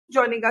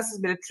Joining us is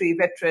military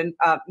veteran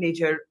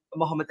Major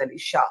Muhammad Ali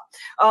Shah.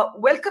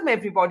 Welcome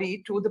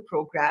everybody to the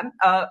program.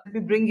 We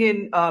bring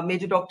in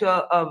Major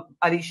Dr.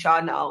 Ali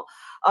Shah now.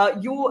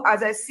 You,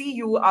 as I see,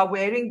 you are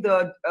wearing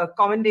the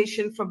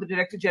commendation from the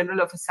Director General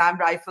of Assam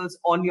Rifles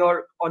on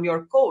your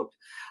coat.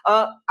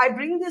 I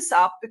bring this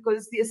up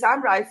because the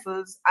Assam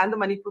Rifles and the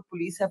Manipur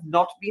Police have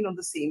not been on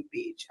the same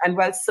page. And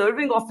while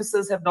serving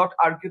officers have not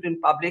argued in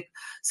public,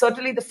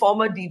 certainly the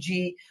former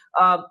DG,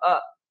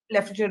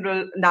 Lieutenant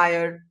General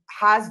Nair,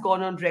 has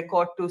gone on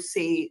record to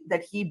say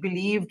that he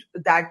believed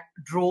that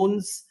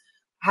drones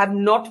have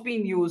not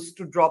been used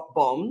to drop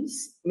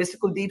bombs. Mr.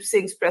 Kuldeep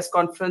Singh's press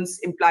conference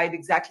implied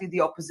exactly the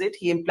opposite.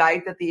 He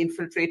implied that the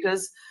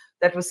infiltrators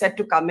that were set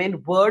to come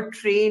in were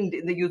trained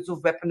in the use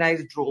of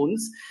weaponized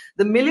drones.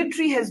 The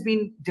military has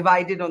been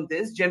divided on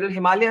this. General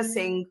Himalaya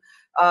Singh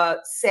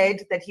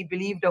said that he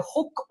believed a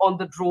hook on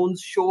the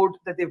drones showed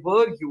that they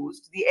were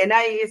used. The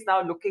NIA is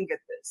now looking at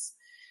this.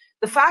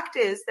 The fact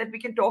is that we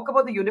can talk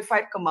about the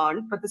unified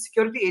command, but the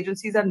security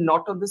agencies are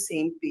not on the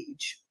same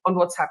page on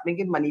what's happening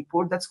in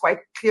Manipur. That's quite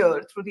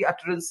clear through the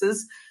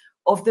utterances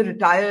of the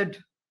retired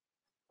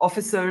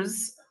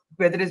officers,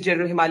 whether it's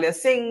General Himalaya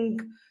Singh,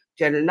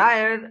 General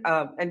Nair,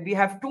 and we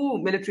have two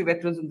military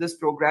veterans in this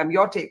program.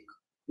 Your take,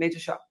 Major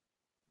Shah.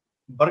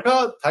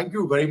 Barka, thank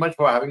you very much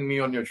for having me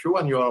on your show,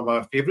 and you're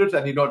my favorites,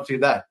 and you not say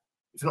that.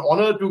 It's an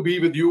honor to be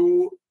with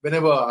you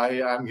whenever I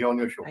am here on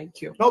your show.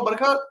 Thank you. Now,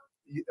 Barka,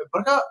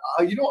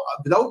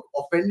 without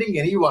offending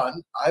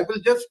anyone, I will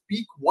just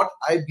speak what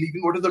I believe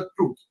in, what is the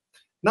truth.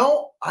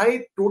 Now,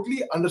 I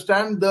totally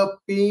understand the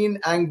pain,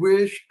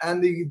 anguish,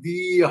 and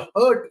the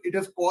hurt it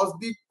has caused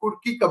the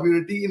Kuki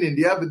community in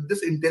India with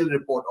this intel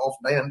report of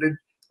 900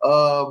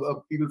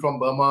 people from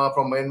Burma,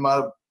 from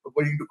Myanmar,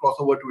 waiting to cross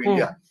over to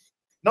India.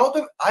 Now,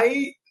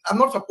 I am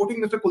not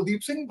supporting Mr.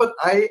 Kuldeep Singh, but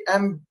I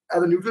am,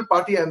 as a neutral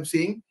party, I am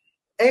saying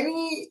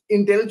any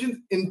intelligence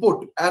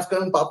input, as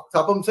Colonel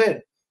Sapam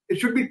said, it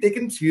should be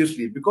taken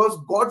seriously, because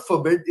God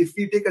forbid if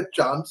we take a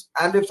chance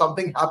and if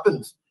something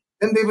happens,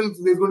 then they're going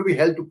to be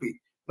held to pay.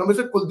 Now,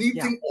 Mr.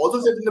 Kuldeep Singh also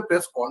said in the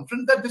press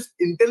conference that this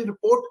intel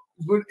report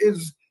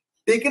is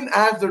taken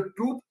as the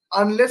truth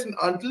unless and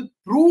until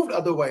proved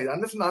otherwise,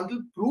 unless and until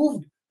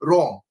proved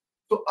wrong.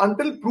 So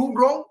until proved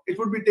wrong, it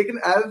would be taken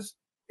as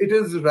it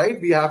is right.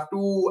 We have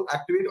to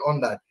activate on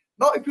that.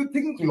 Now, if you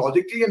think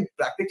logically and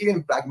practically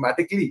and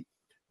pragmatically,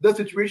 the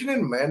situation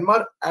in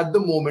Myanmar at the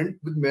moment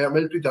with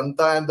military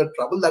junta and the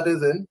trouble that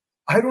is in,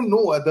 I don't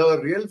know I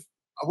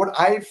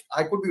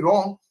could be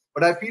wrong,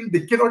 but I feel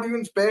they cannot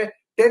even spare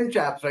 10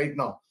 chaps right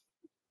now.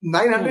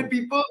 900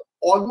 people,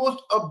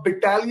 almost a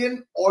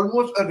battalion,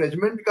 almost a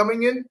regiment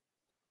coming in,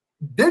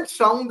 did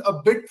sound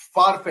a bit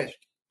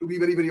far-fetched, to be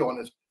very, very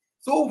honest.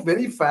 So,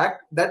 very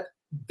fact that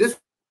this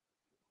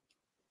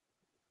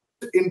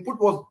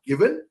input was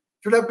given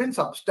should have been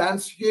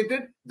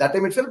substantiated that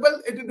time itself.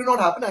 Well, it did not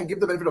happen. I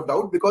give the benefit of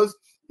doubt because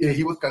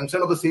he was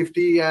concerned of the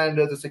safety and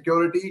the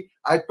security.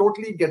 I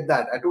totally get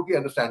that. I totally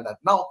understand that.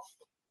 Now,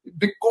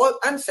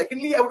 and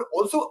secondly, I would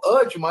also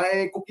urge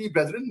my Kuki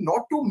brethren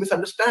not to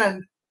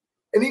misunderstand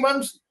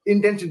anyone's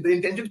intention. The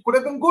intentions could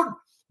have been good.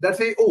 That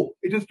say, oh,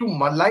 it is to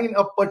malign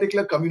a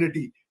particular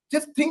community.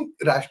 Just think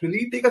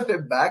rationally, take a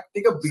step back,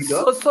 take a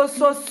breather.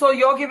 So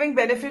you're giving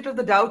benefit of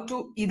the doubt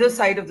to either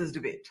side of this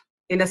debate,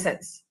 in a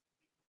sense.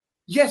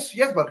 Yes,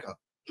 Barka,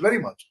 very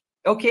much.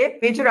 Okay,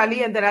 Major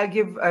Ali, and then I'll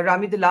give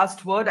Rami the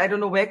last word. I don't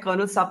know where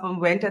Colonel Sapam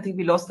went. I think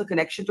we lost the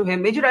connection to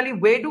him. Major Ali,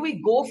 where do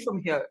we go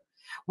from here?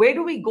 Where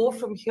do we go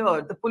from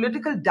here? The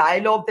political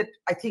dialogue that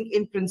I think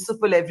in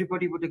principle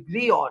everybody would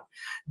agree on,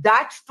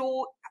 that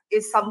too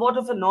is somewhat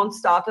of a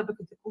non-starter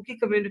because the Kuki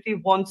community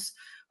wants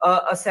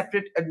a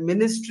separate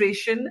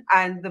administration,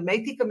 and the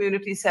Meitei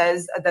community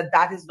says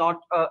that is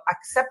not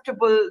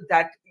acceptable,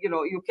 that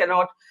you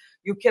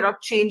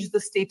cannot change the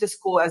status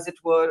quo, as it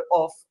were,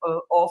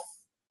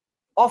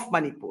 of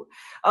Manipur.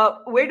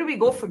 Where do we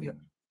go from here?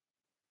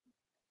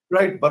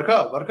 Right,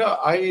 Barka,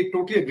 I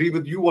totally agree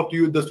with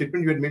you. The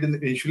statement you had made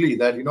initially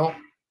that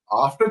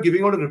after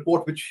giving out a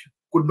report which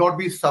could not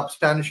be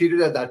substantiated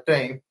at that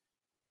time,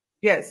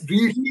 yes,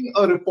 releasing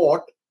a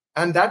report,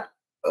 and that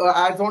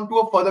adds on to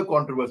a further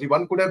controversy.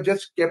 One could have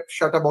just kept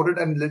shut about it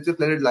and let's just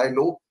let it lie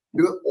low,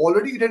 because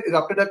already it had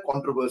erupted a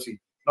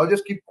controversy. Now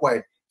just keep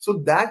quiet.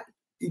 So that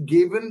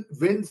gave in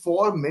wind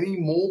for many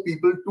more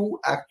people to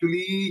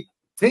actually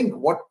think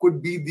what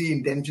could be the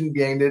intention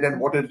behind it and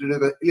what is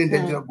the ill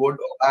intention of good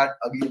or bad,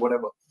 ugly,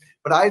 whatever.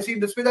 But I see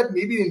this way that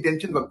maybe the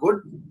intentions were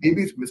good,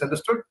 maybe it's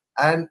misunderstood,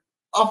 and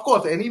of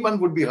course anyone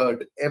would be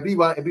hurt. Every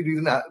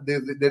reason they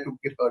to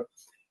get hurt.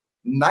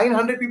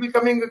 900 people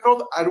coming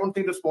across, I don't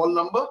think a small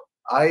number.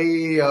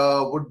 I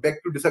would beg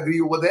to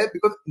disagree over there,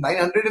 because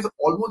 900 is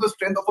almost the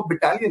strength of a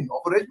battalion,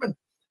 of a regiment.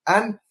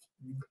 And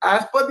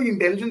as per the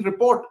intelligence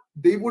report,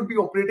 they would be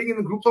operating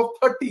in groups of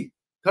 30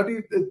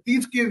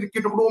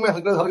 के टुकड़ों में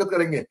हरकत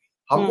करेंगे.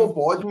 हमको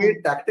फौज के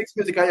tactics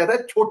में सिखाया जाता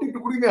है छोटी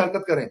टुकड़ी में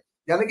हरकत करें,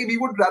 यानी कि we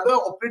would rather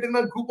operate in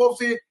a group of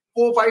say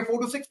 4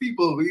 to 6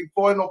 people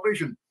for an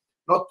operation.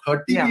 Now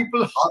 30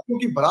 people हाथों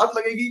की बारात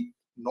लगेगी,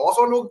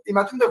 900 log.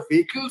 Imagine the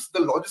vehicles,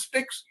 the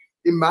logistics.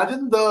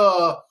 Imagine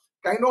the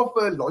kind of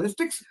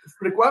logistics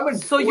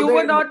requirement. So you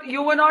were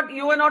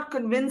not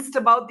convinced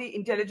about the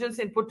intelligence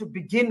input to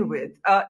begin with.